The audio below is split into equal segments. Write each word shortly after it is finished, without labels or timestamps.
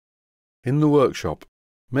In the workshop,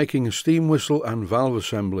 making a steam whistle and valve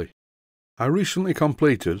assembly. I recently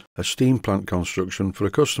completed a steam plant construction for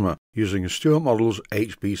a customer using a Stuart Models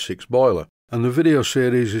HB6 boiler, and the video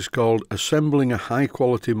series is called Assembling a High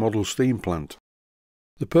Quality Model Steam Plant.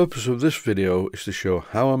 The purpose of this video is to show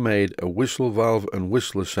how I made a whistle valve and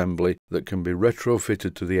whistle assembly that can be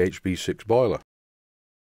retrofitted to the HB6 boiler.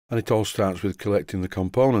 And it all starts with collecting the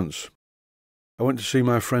components. I went to see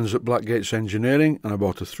my friends at Blackgates Engineering and I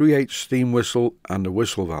bought a 3/8 steam whistle and a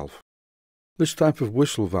whistle valve. This type of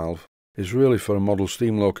whistle valve is really for a model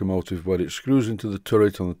steam locomotive where it screws into the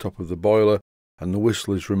turret on the top of the boiler and the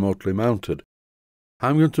whistle is remotely mounted.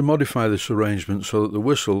 I'm going to modify this arrangement so that the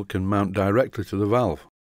whistle can mount directly to the valve,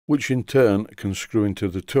 which in turn can screw into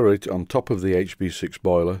the turret on top of the HB6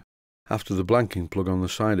 boiler after the blanking plug on the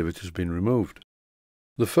side of it has been removed.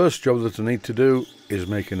 The first job that I need to do is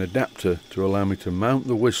make an adapter to allow me to mount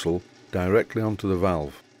the whistle directly onto the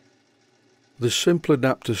valve. This simple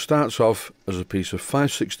adapter starts off as a piece of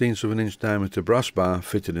 5/16 of an inch diameter brass bar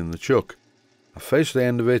fitted in the chuck. I face the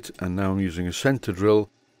end of it and now I'm using a centre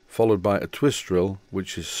drill followed by a twist drill,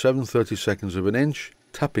 which is 7/32 of an inch,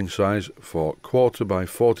 tapping size for 1/4 by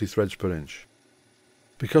 40 threads per inch.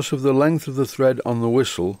 Because of the length of the thread on the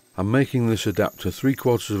whistle, I'm making this adapter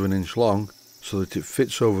 3/4 of an inch long so that it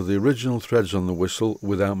fits over the original threads on the whistle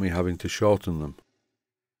without me having to shorten them.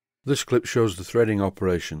 This clip shows the threading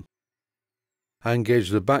operation. I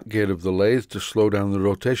engage the back gear of the lathe to slow down the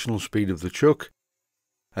rotational speed of the chuck,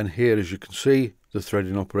 and here, as you can see, the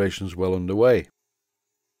threading operation is well underway.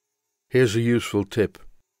 Here's a useful tip.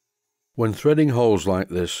 When threading holes like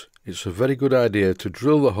this, it's a very good idea to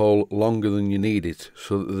drill the hole longer than you need it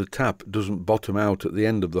so that the tap doesn't bottom out at the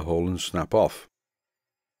end of the hole and snap off.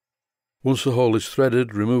 Once the hole is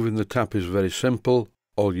threaded, removing the tap is very simple.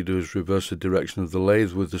 All you do is reverse the direction of the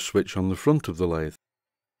lathe with the switch on the front of the lathe.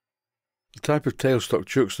 The type of tailstock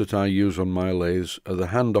chucks that I use on my lathes are the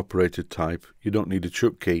hand-operated type. You don't need a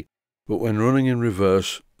chuck key, but when running in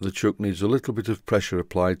reverse, the chuck needs a little bit of pressure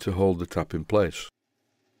applied to hold the tap in place.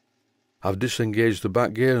 I've disengaged the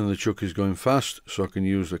back gear and the chuck is going fast, so I can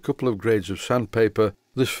use a couple of grades of sandpaper.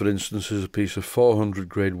 This, for instance, is a piece of 400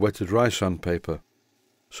 grade wet-to-dry sandpaper.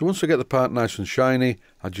 So once I get the part nice and shiny,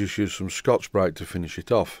 I just use some Scotch-Brite to finish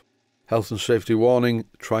it off. Health and safety warning,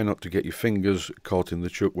 try not to get your fingers caught in the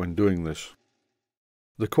chuck when doing this.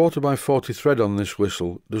 The 1/4 by 40 thread on this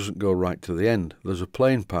whistle doesn't go right to the end. There's a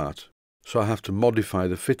plain part, so I have to modify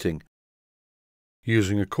the fitting.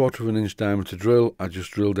 Using a 1/4 of an inch diameter drill, I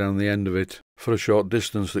just drill down the end of it for a short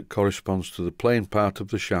distance that corresponds to the plain part of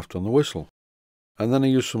the shaft on the whistle. And then I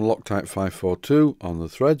use some Loctite 542 on the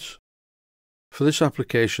threads. For this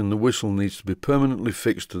application, the whistle needs to be permanently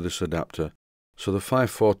fixed to this adapter, so the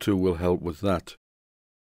 542 will help with that.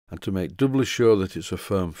 And to make doubly sure that it's a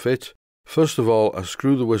firm fit, first of all I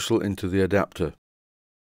screw the whistle into the adapter.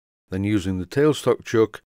 Then using the tailstock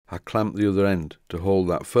chuck, I clamp the other end to hold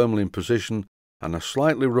that firmly in position, and I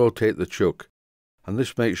slightly rotate the chuck, and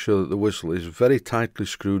this makes sure that the whistle is very tightly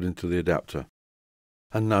screwed into the adapter.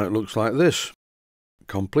 And now it looks like this.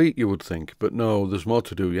 Complete, you would think, but no, there's more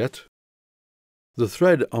to do yet. The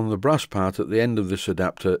thread on the brass part at the end of this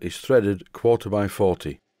adapter is threaded 1/4 by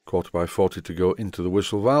 40, 1/4 by 40 to go into the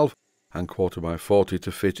whistle valve, and 1/4 by 40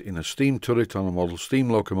 to fit in a steam turret on a model steam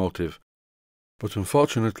locomotive. But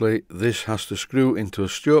unfortunately, this has to screw into a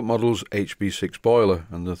Stuart Models HB6 boiler,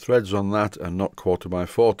 and the threads on that are not 1/4 by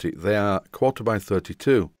 40, they are 1/4 by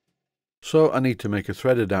 32. So I need to make a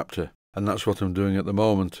thread adapter, and that's what I'm doing at the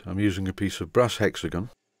moment. I'm using a piece of brass hexagon,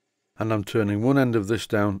 and I'm turning one end of this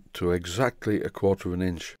down to exactly a 1/4 of an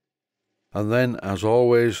inch. And then, as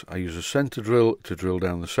always, I use a centre drill to drill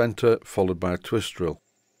down the centre, followed by a twist drill.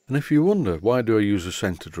 And if you wonder why do I use a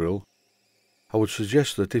centre drill, I would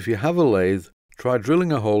suggest that if you have a lathe, try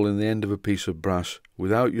drilling a hole in the end of a piece of brass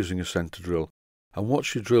without using a centre drill, and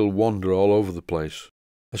watch your drill wander all over the place.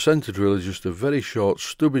 A centre drill is just a very short,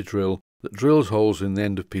 stubby drill that drills holes in the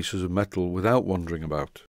end of pieces of metal without wandering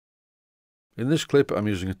about. In this clip I'm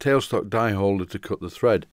using a tailstock die holder to cut the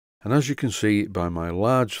thread, and as you can see by my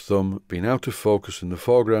large thumb being out of focus in the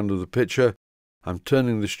foreground of the picture, I'm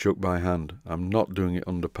turning this chuck by hand. I'm not doing it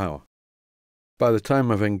under power. By the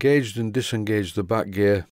time I've engaged and disengaged the back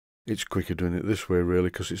gear, it's quicker doing it this way really,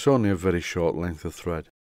 because it's only a very short length of thread.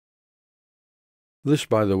 This,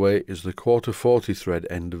 by the way, is the 1/4 40 thread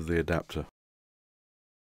end of the adapter.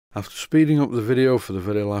 After speeding up the video for the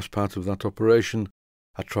very last part of that operation,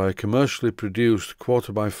 I try a commercially produced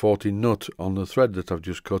 1/4 by 40 nut on the thread that I've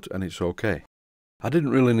just cut, and it's okay. I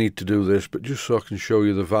didn't really need to do this, but just so I can show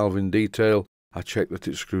you the valve in detail, I checked that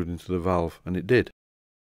it screwed into the valve, and it did.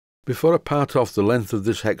 Before I part off the length of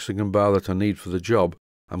this hexagon bar that I need for the job,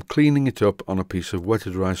 I'm cleaning it up on a piece of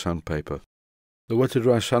wet-to-dry sandpaper. The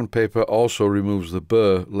wet-to-dry sandpaper also removes the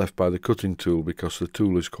burr left by the cutting tool because the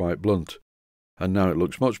tool is quite blunt, and now it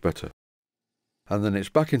looks much better. And then it's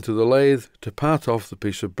back into the lathe to part off the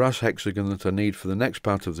piece of brass hexagon that I need for the next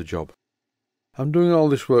part of the job. I'm doing all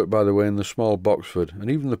this work, by the way, in the small Boxford,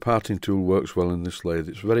 and even the parting tool works well in this lathe.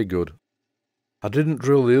 It's very good. I didn't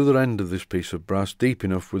drill the other end of this piece of brass deep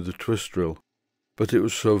enough with the twist drill, but it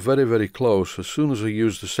was so very close, as soon as I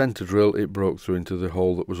used the centre drill it broke through into the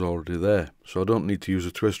hole that was already there, so I don't need to use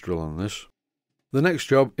a twist drill on this. The next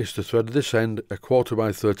job is to thread this end a 1/4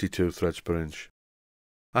 by 32 threads per inch.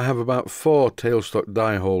 I have about 4 tailstock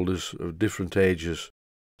die holders of different ages,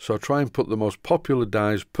 so I try and put the most popular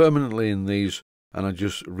dies permanently in these, and I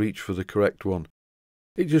just reach for the correct one.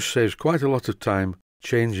 It just saves quite a lot of time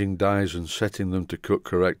changing dies and setting them to cut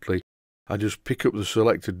correctly. I just pick up the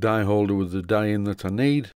selected die holder with the die in that I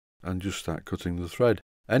need and just start cutting the thread.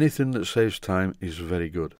 Anything that saves time is very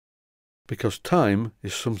good. Because time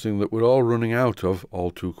is something that we're all running out of all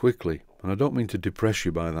too quickly, and I don't mean to depress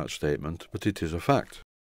you by that statement, but it is a fact.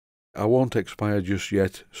 I won't expire just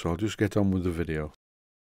yet, so I'll just get on with the video.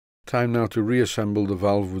 Time now to reassemble the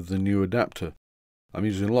valve with the new adapter. I'm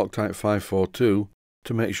using Loctite 542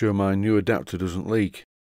 to make sure my new adapter doesn't leak.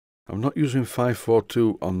 I'm not using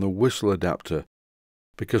 542 on the whistle adapter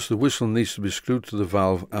because the whistle needs to be screwed to the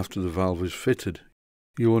valve after the valve is fitted.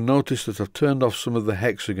 You will notice that I've turned off some of the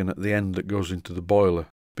hexagon at the end that goes into the boiler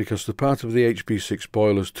because the part of the HP6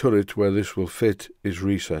 boiler's turret where this will fit is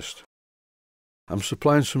recessed. I'm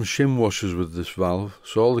supplying some shim washers with this valve,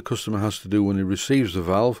 so all the customer has to do when he receives the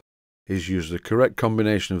valve is use the correct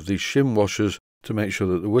combination of these shim washers to make sure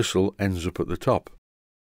that the whistle ends up at the top.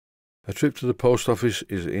 A trip to the post office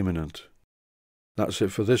is imminent. That's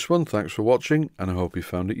it for this one. Thanks for watching, and I hope you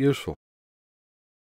found it useful.